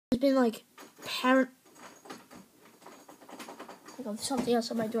been like Oh my God, there's something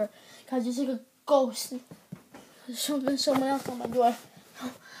else on my door. Guys, there's like a ghost. There's someone else on my door.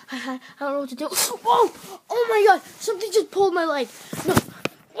 I don't know what to do. Whoa! Oh my God! Something just pulled my leg. No.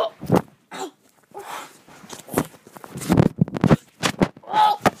 Whoa. Ow.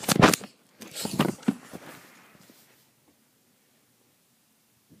 Oh.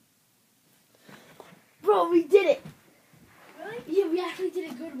 Bro, we did it. Really? Yeah, we actually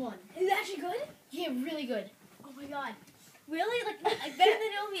did a good one. Is it actually good? Yeah, really good. Oh my God. Really? Like better than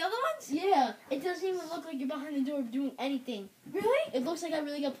all the other ones? Yeah, it doesn't even look like you're behind the door doing anything. Really? It looks like I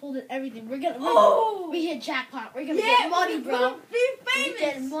really got pulled at everything. We hit jackpot. We're gonna Yeah, get money, we're bro. gonna be We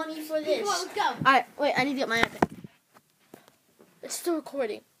get famous. money for this. Come on, let's go. Alright, wait, I need to get my iPad. It's still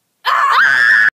recording.